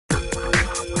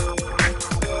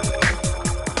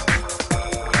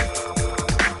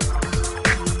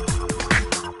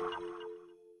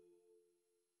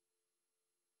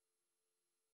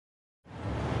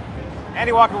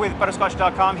Andy Walker with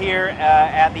Butterscotch.com here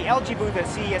at the LG booth at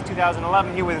CES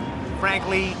 2011, here with Frank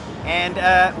Lee. And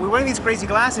we're wearing these crazy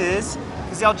glasses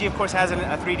because LG, of course, has a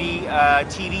 3D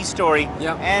TV story.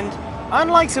 Yep. And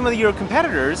unlike some of your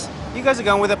competitors, you guys are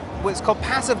going with what's called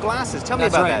passive glasses. Tell me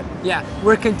about that. Yeah,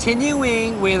 we're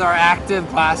continuing with our active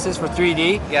glasses for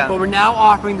 3D, Yeah. but we're now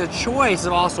offering the choice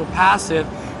of also passive.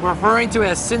 We're referring to it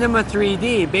as Cinema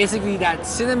 3D, basically that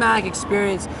cinematic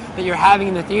experience that you're having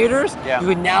in the theaters, you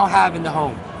would now have in the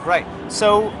home. Right.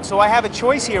 So I have a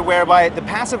choice here whereby the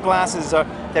passive glasses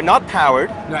they're not powered.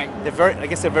 Right. I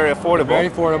guess they're very affordable. They're very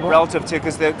affordable relative to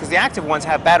because the active ones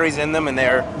have batteries in them and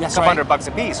they're a couple $100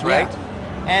 a piece, right? Yeah.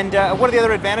 And what are the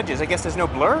other advantages? I guess there's no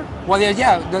blur. Well,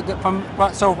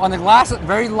 so on the glass,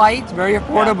 very light, very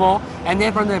affordable, and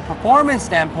then from the performance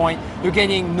standpoint, you're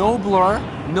getting no blur,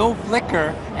 no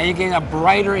flicker, and you're getting a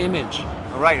brighter image.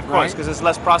 Right, of course, because there's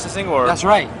less processing or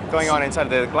going on inside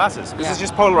of the glasses. This is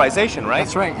just polarization, right?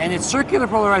 That's right, and it's circular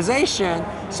polarization,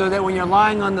 so that when you're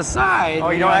lying on the side,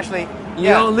 you don't actually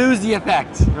don't lose the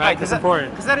effect. Right, that's important.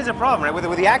 Because that is a problem, right?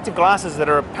 With the active glasses that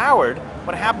are powered,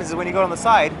 what happens is when you go on the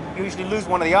side, you usually lose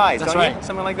one of the eyes, don't you?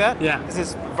 Something like that? Yeah. This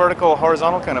is vertical,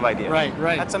 horizontal kind of idea. Right,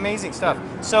 right. That's amazing stuff.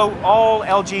 So all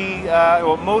LG,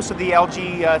 well, most of the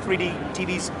LG 3D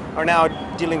TVs are now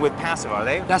dealing with passive, are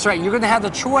they? That's right. You're going to have the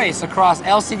choice across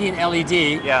LCD and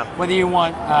LED, whether you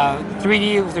want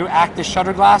 3D through active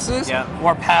shutter glasses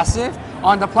or passive.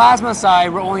 On the plasma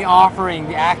side, we're only offering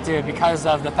the active because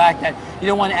of the fact that you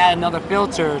don't want to add another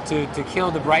filter to kill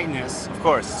the brightness. Of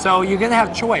course. So you're going to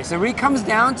have choice. It really comes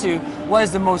down to what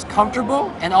is the most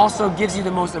comfortable and also gives you the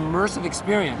most immersive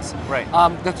experience. Right.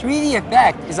 The 3D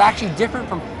effect is actually different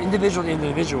from individual to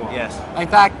individual. Yes. In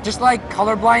fact, just like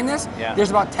color blindness, Yeah. there's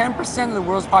about 10% of the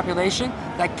world's population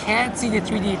that can't see the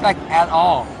 3D effect at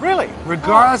all. Really?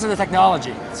 Regardless of the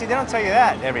technology. See, they don't tell you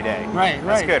that every day. Right,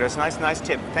 That's good. It's a nice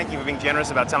tip. Thank you for being generous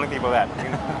about telling people that.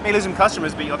 You may lose some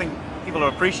customers, but I think people will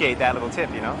appreciate that little tip,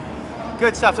 you know?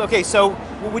 Good stuff. Okay, so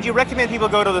would you recommend people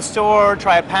go to the store,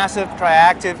 try a passive, try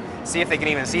active, see if they can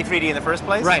even see 3D in the first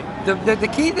place? Right. The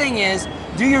key thing is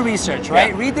do your research,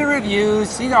 right? Yeah. Read the reviews,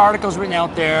 see the articles written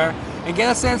out there, and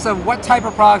get a sense of what type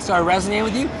of products are resonating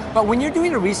with you. But when you're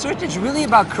doing the research, it's really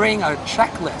about creating a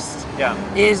checklist. Yeah.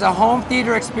 Is a home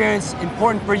theater experience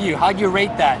important for you? How do you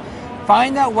rate that?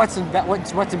 Find out what's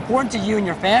important to you and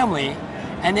your family,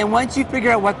 and then once you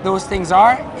figure out what those things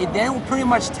are, it then will pretty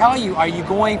much tell you, are you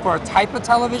going for a type of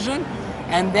television,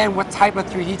 and then what type of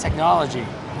 3D technology.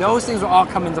 Those things will all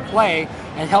come into play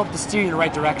and help to steer you in the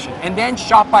right direction. And then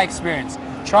shop by experience.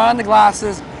 Try on the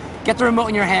glasses, get the remote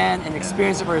in your hand, and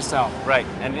experience it for yourself. Right,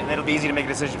 and it'll be easy to make a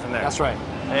decision from there. That's right.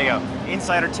 There you go.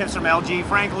 Insider tips from LG.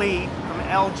 Frank Lee from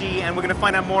LG, and we're going to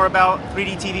find out more about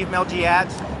 3D TV from LG at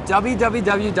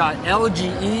www.lge.com.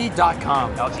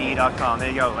 LGE.com. There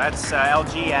you go. That's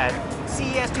LG at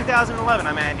CES 2011.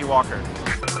 I'm Andy Walker.